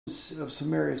of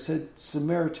Samaria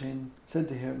Samaritan said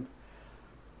to him,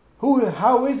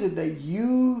 How is it that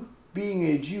you, being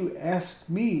a Jew, ask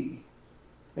me,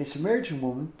 a Samaritan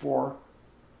woman, for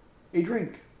a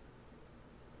drink?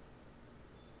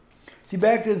 See,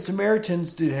 back then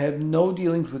Samaritans did have no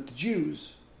dealings with the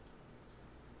Jews.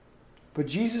 But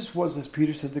Jesus was, as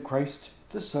Peter said, the Christ,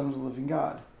 the Son of the living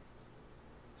God.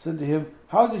 Said to him,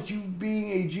 How is it you,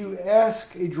 being a Jew,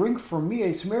 ask a drink from me,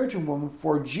 a Samaritan woman,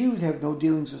 for Jews have no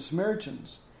dealings with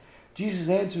Samaritans? Jesus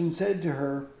answered and said to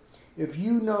her, If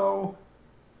you know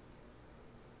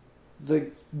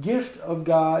the gift of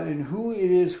God and who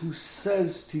it is who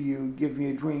says to you, Give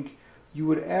me a drink, you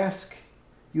would have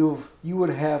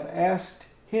asked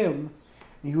him,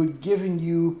 and he would have given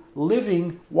you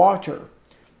living water.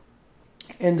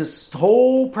 And the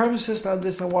whole premises on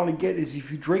this I want to get is,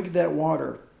 if you drink that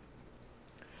water,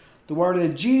 the water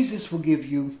that Jesus will give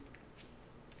you,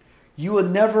 you will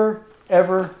never,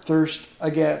 ever thirst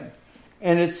again.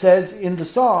 And it says in the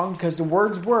song, because the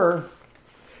words were,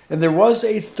 And there was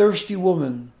a thirsty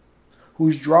woman who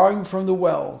was drawing from the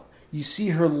well. You see,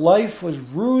 her life was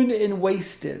ruined and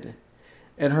wasted,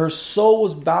 and her soul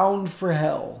was bound for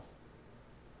hell.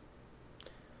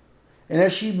 And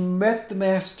as she met the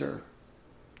Master,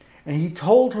 and he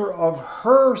told her of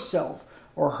herself,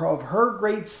 or of her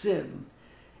great sin,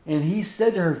 and he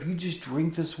said to her, If you just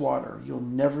drink this water, you'll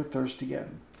never thirst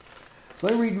again. So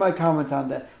let me read my comment on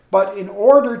that. But in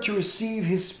order to receive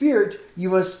his Spirit,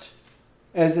 you must,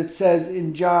 as it says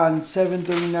in John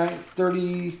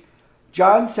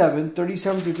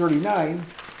 7:37-39,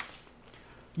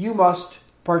 you must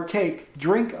partake,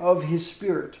 drink of his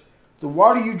Spirit. The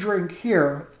water you drink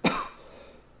here,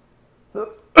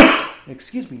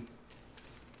 excuse me,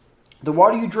 the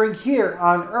water you drink here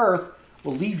on earth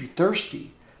will leave you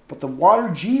thirsty. But the water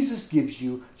Jesus gives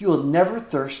you, you will never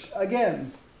thirst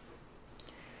again.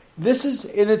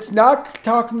 It's not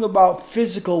talking about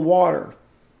physical water.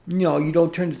 You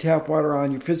don't turn the tap water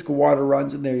on, your physical water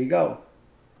runs, and there you go.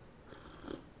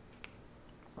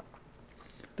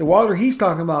 The water he's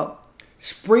talking about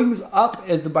springs up,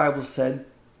 as the Bible said,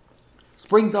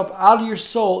 springs up out of your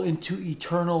soul into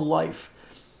eternal life.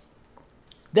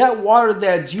 That water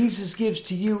that Jesus gives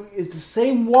to you is the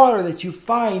same water that you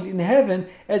find in heaven,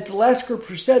 as the last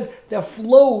scripture said, that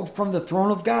flowed from the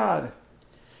throne of God.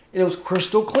 It was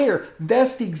crystal clear.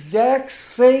 That's the exact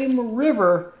same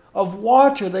river of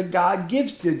water that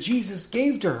Jesus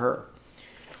gave to her.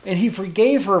 And he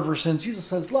forgave her of her sins. Jesus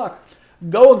says, Look,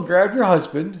 go and grab your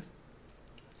husband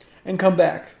and come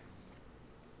back.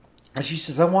 And she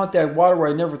says, I want that water where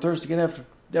I never thirst again. I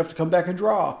have to come back and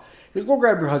draw. He goes, Go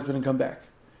grab your husband and come back.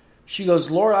 She goes,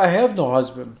 Lord, I have no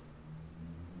husband.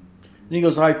 And he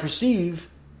goes, I perceive.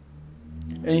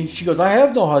 And she goes, I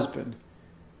have no husband.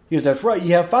 He goes, that's right,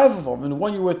 you have 5 of them. And the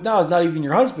one you're with now is not even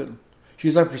your husband. She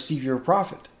goes, I perceive you're a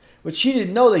prophet. But she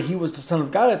didn't know that he was the Son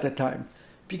of God at that time.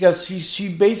 Because she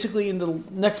basically, in the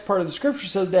next part of the scripture,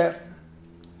 says that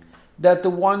the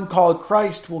one called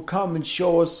Christ will come and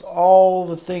show us all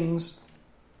the things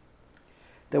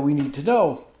that we need to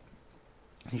know.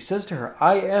 He says to her,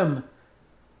 I am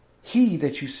he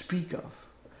that you speak of.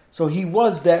 So he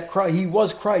was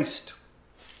Christ.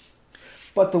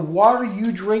 But the water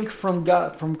you drink from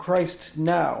God, from Christ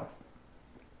now,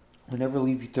 will never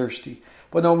leave you thirsty.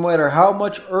 But no matter how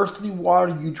much earthly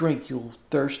water you drink, you'll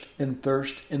thirst and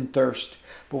thirst and thirst.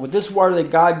 But with this water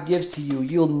that God gives to you,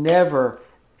 you'll never,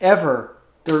 ever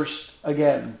thirst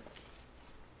again.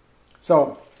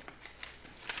 So,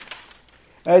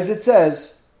 as it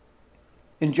says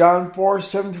in John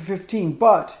 4:7-15,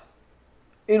 but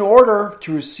in order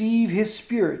to receive his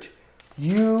Spirit,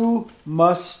 you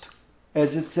must,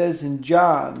 as it says in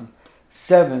John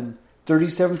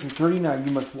 7:37-39,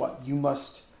 you must what? You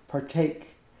must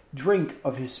partake, drink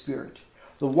of his Spirit.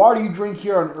 The water you drink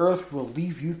here on earth will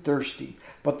leave you thirsty,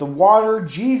 but the water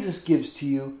Jesus gives to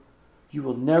you, you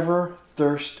will never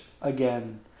thirst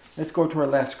again. Let's go to our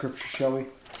last scripture, shall we?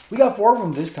 We got 4 of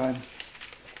them this time.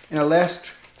 And our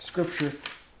last scripture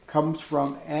comes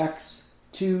from Acts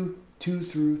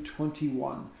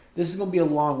 2:2-21. This is going to be a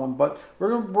long one, but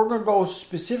we're going to go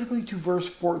specifically to verse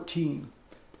 14.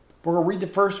 We're going to read the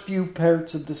first few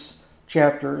parts of this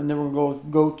chapter, and then we're going to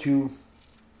go to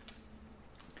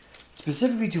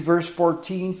specifically to verse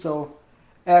 14. So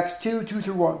Acts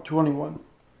 2:2-21.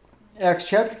 Acts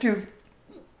chapter 2.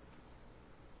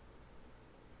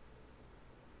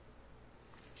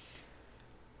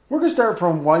 We're going to start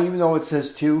from 1, even though it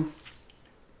says 2.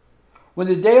 When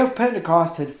the day of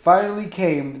Pentecost had finally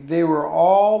came, they were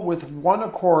all with one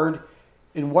accord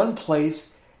in one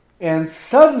place, and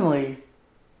suddenly,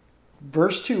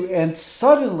 verse 2, and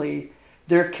suddenly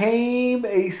there came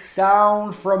a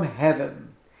sound from heaven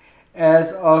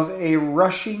as of a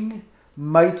rushing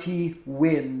mighty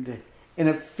wind, and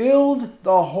it filled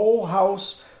the whole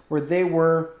house where they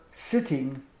were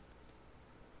sitting.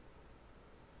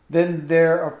 Then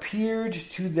there appeared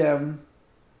to them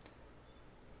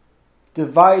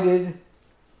divided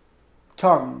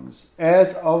tongues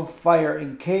as of fire,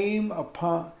 and came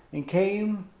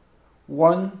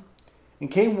one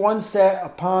sat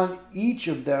upon each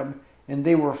of them, and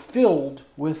they were filled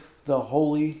with the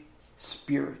Holy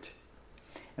Spirit,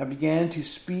 and began to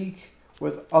speak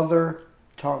with other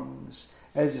tongues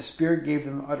as the Spirit gave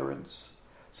them utterance.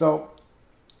 So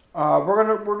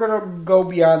we're gonna go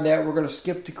beyond that. We're gonna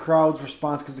skip the crowd's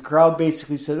response, because the crowd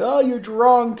basically said, "Oh, you're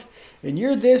drunk, and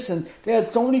you're this," and they had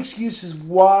so many excuses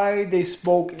why they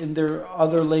spoke in their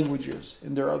other languages,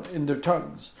 in their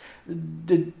tongues.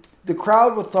 The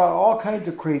crowd would thought all kinds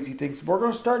of crazy things. We're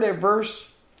going to start at verse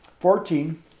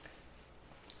 14.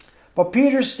 But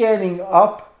Peter, standing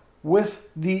up with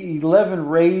the 11,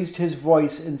 raised his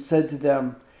voice and said to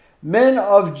them, "Men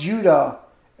of Judah,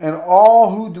 and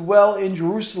all who dwell in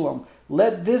Jerusalem,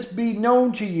 let this be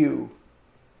known to you,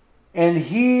 and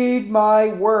heed my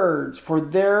words, for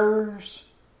these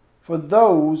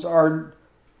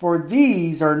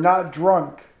are not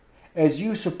drunk, as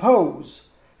you suppose,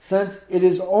 since it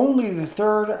is only the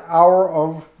 3rd hour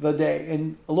of the day."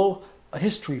 And a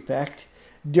history fact: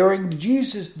 during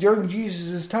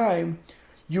Jesus' time,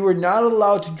 you were not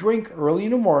allowed to drink early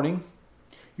in the morning.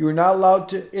 You were not allowed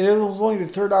to, and it was only the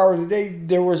 3rd hour of the day.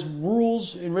 There was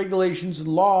rules and regulations and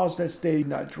laws that stated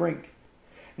not drink,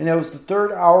 and that was the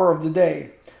 3rd hour of the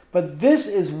day. But this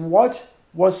is what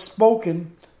was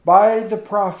spoken by the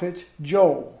prophet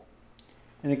Joel,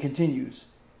 and it continues.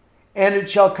 "And it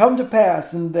shall come to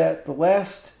pass in that the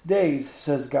last days,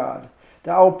 says God,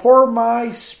 that I will pour my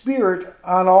Spirit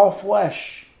on all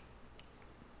flesh."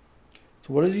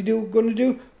 So what is he going to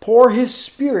do? Pour his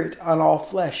Spirit on all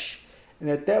flesh. And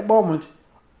at that moment,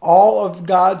 all of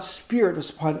God's Spirit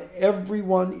is upon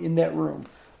everyone in that room.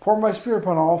 "Pour my Spirit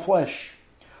upon all flesh.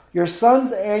 Your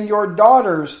sons and your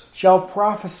daughters shall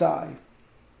prophesy."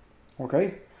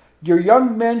 Okay? "Your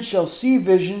young men shall see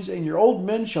visions, and your old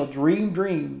men shall dream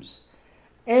dreams.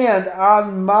 And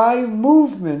on my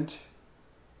movement,"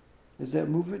 is that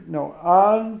movement? No.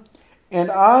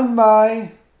 And all my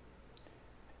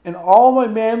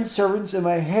manservants and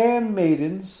my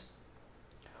handmaidens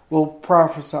will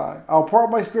prophesy. I'll pour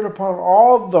out my Spirit upon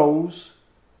all those.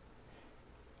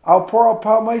 I'll pour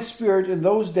upon my Spirit in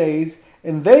those days,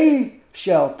 and they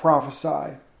shall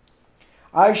prophesy.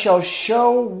 I shall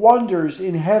show wonders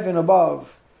in heaven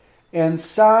above, and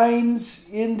signs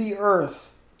in the earth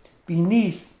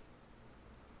beneath,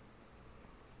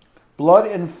 blood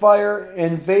and fire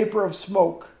and vapor of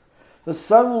smoke. The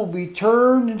sun will be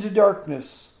turned into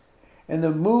darkness, and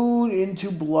the moon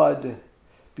into blood,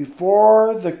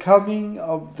 before the coming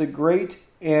of the great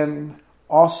and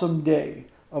awesome day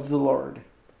of the Lord.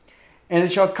 And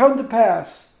it shall come to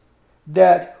pass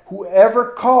that whoever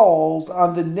calls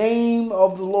on the name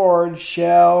of the Lord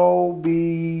shall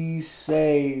be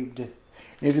saved." And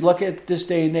if you look at this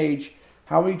day and age,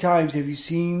 how many times have you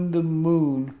seen the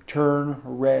moon turn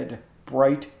red,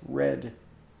 bright red?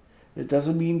 It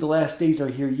doesn't mean the last days are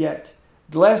here yet.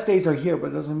 The last days are here, but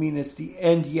it doesn't mean it's the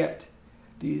end yet.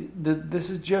 This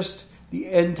is just the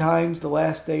end times, the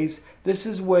last days. This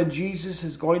is when Jesus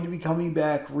is going to be coming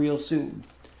back real soon.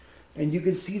 And you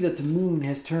can see that the moon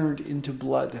has turned into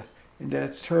blood, and that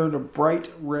it's turned a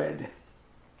bright red.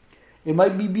 It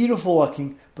might be beautiful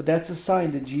looking, but that's a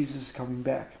sign that Jesus is coming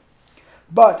back.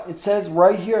 But it says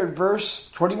right here at verse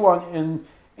 21, and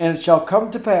it shall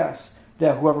come to pass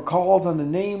that whoever calls on the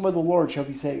name of the Lord shall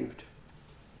be saved.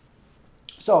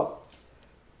 So,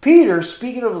 Peter,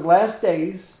 speaking of the last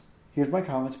days, here's my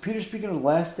comments. Peter, speaking of the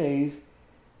last days,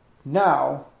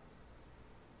 now,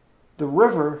 the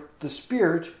river, the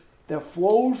Spirit that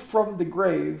flowed from the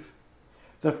grave,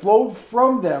 that flowed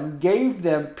from them, gave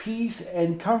them peace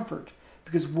and comfort.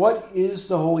 Because what is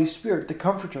the Holy Spirit? The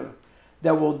Comforter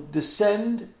that will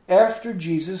descend after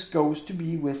Jesus goes to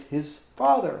be with his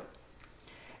Father.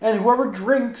 And whoever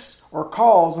drinks or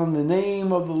calls on the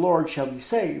name of the Lord shall be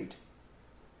saved.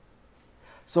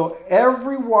 So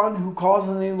everyone who calls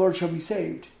on the name of the Lord shall be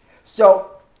saved.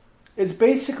 So it's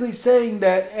basically saying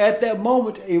that at that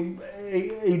moment,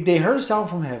 they heard a sound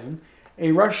from heaven,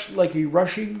 like a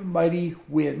rushing mighty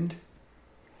wind,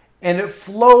 and it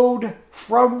flowed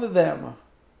from them.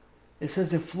 It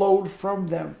says it flowed from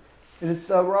them. And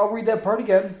I'll read that part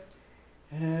again.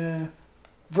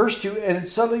 Verse 2, and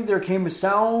suddenly there came a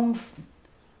sound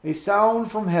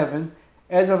from heaven,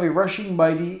 as of a rushing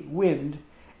mighty wind,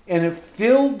 and it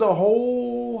filled the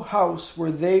whole house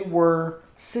where they were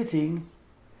sitting.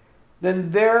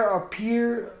 Then there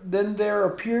appeared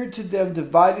to them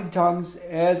divided tongues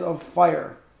as of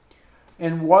fire,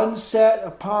 and one sat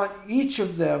upon each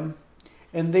of them,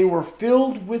 and they were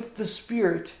filled with the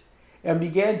Spirit, and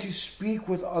began to speak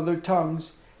with other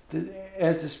tongues,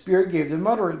 as the Spirit gave them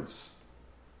utterance.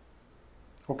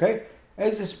 Okay?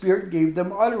 As the Spirit gave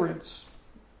them utterance.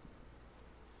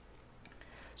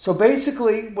 So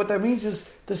basically, what that means is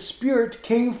the Spirit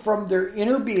came from their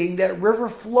inner being. That river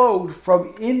flowed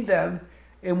from in them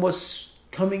and was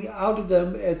coming out of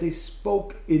them as they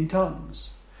spoke in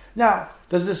tongues. Now,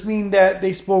 does this mean that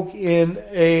they spoke in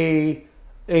a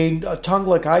tongue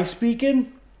like I speak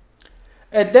in?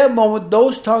 At that moment,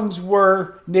 those tongues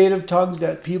were native tongues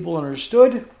that people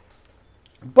understood.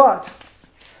 But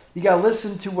you got to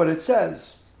listen to what it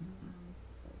says.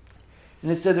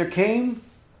 And it said, there came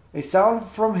a sound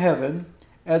from heaven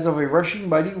as of a rushing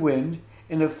mighty wind,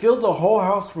 and it filled the whole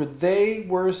house where they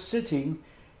were sitting,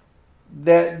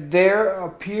 that there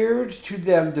appeared to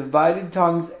them divided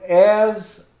tongues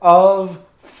as of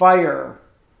fire.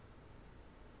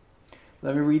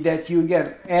 Let me read that to you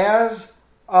again. As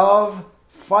of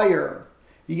fire.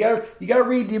 You gotta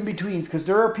read the in-betweens, because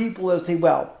there are people that say,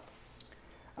 well,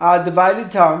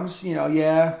 divided tongues,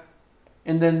 yeah.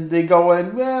 And then they go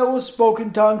in, well, it was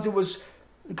spoken tongues. It was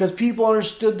because people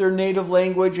understood their native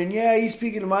language. And yeah, he's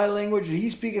speaking in my language, and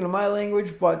he's speaking in my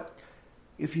language. But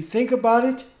if you think about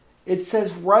it, it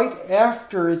says right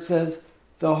after, it says,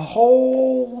 the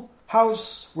whole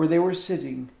house where they were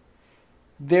sitting,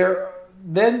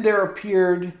 then there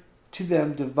appeared to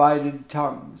them divided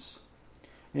tongues.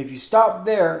 And if you stop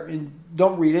there and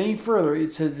don't read any further,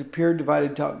 it says appeared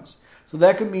divided tongues. So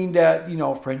that could mean that,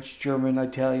 French, German,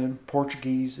 Italian,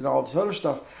 Portuguese, and all this other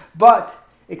stuff. But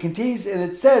it continues, and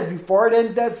it says, before it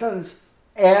ends that sentence,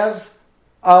 as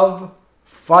of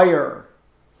fire.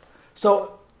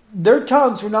 So their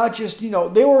tongues were not just,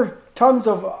 they were tongues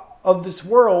of this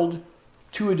world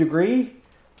to a degree,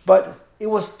 but it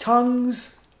was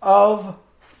tongues of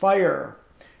fire.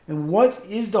 And what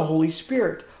is the Holy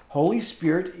Spirit? Holy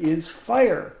Spirit is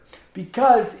fire.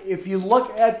 Because if you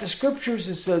look at the scriptures,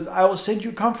 it says, I will send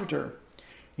you a comforter,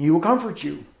 and he will comfort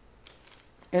you.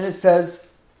 And it says,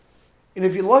 and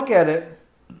if you look at it,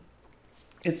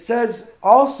 it says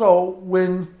also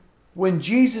when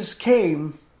Jesus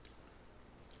came,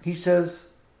 he says,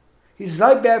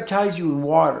 I baptize you in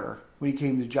water when he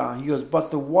came to John. He goes,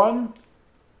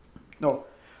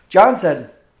 John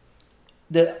said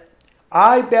that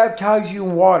I baptize you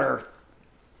in water,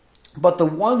 but the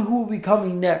one who will be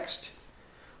coming next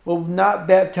will not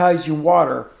baptize you in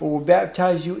water, but will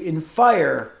baptize you in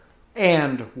fire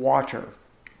and water.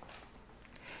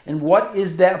 And what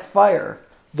is that fire?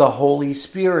 The Holy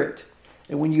Spirit.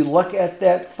 And when you look at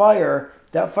that fire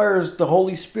is the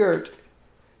Holy Spirit.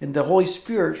 And the Holy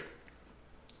Spirit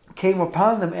came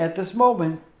upon them at this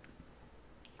moment.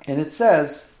 And it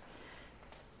says,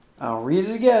 I'll read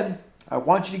it again. I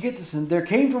want you to get this. And there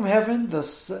came from heaven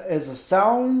as a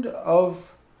sound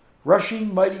of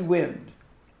rushing mighty wind,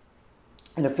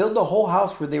 and it filled the whole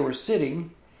house where they were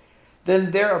sitting.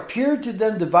 Then there appeared to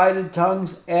them divided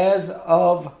tongues as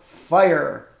of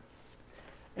fire.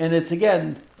 And it's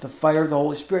again the fire of the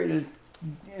Holy Spirit.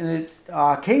 And it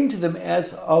came to them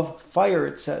as of fire,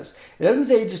 it says. It doesn't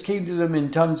say it just came to them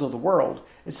in tongues of the world.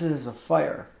 It says as of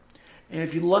fire. And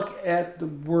if you look at the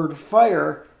word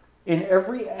fire, in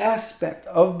every aspect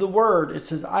of the word, it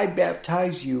says, I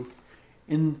baptize you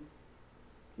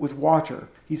with water.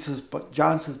 He says,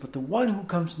 John says, but the one who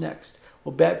comes next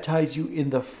will baptize you in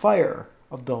the fire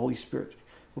of the Holy Spirit.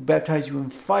 Will baptize you in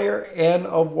fire and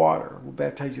of water. Will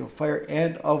baptize you in fire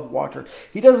and of water.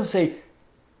 He doesn't say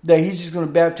that he's just going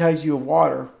to baptize you of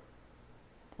water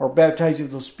or baptize you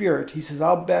with the Spirit. He says,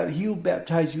 he will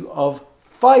baptize you of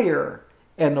fire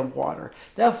and of water.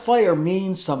 That fire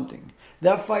means something.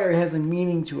 That fire has a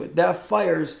meaning to it. That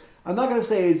fire's, I'm not going to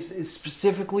say is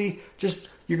specifically just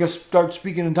you're going to start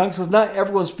speaking in tongues, because not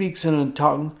everyone speaks in a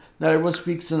tongue. Not everyone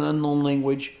speaks in an unknown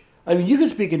language. I mean, you can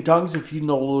speak in tongues if you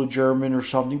know a little German or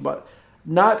something, but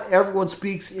not everyone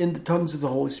speaks in the tongues of the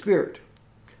Holy Spirit.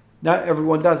 Not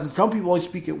everyone does. And some people only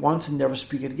speak it once and never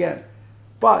speak it again.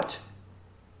 But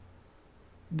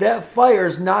that fire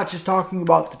is not just talking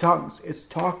about the tongues. It's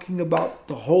talking about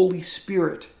the Holy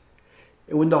Spirit.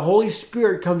 And when the Holy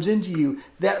Spirit comes into you,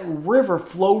 that river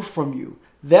flows from you.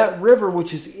 That river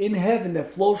which is in heaven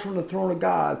that flows from the throne of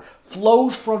God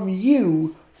flows from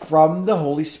you from the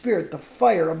Holy Spirit, the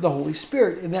fire of the Holy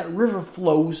Spirit. And that river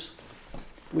flows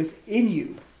within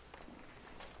you.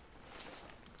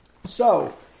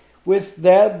 So, with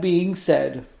that being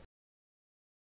said,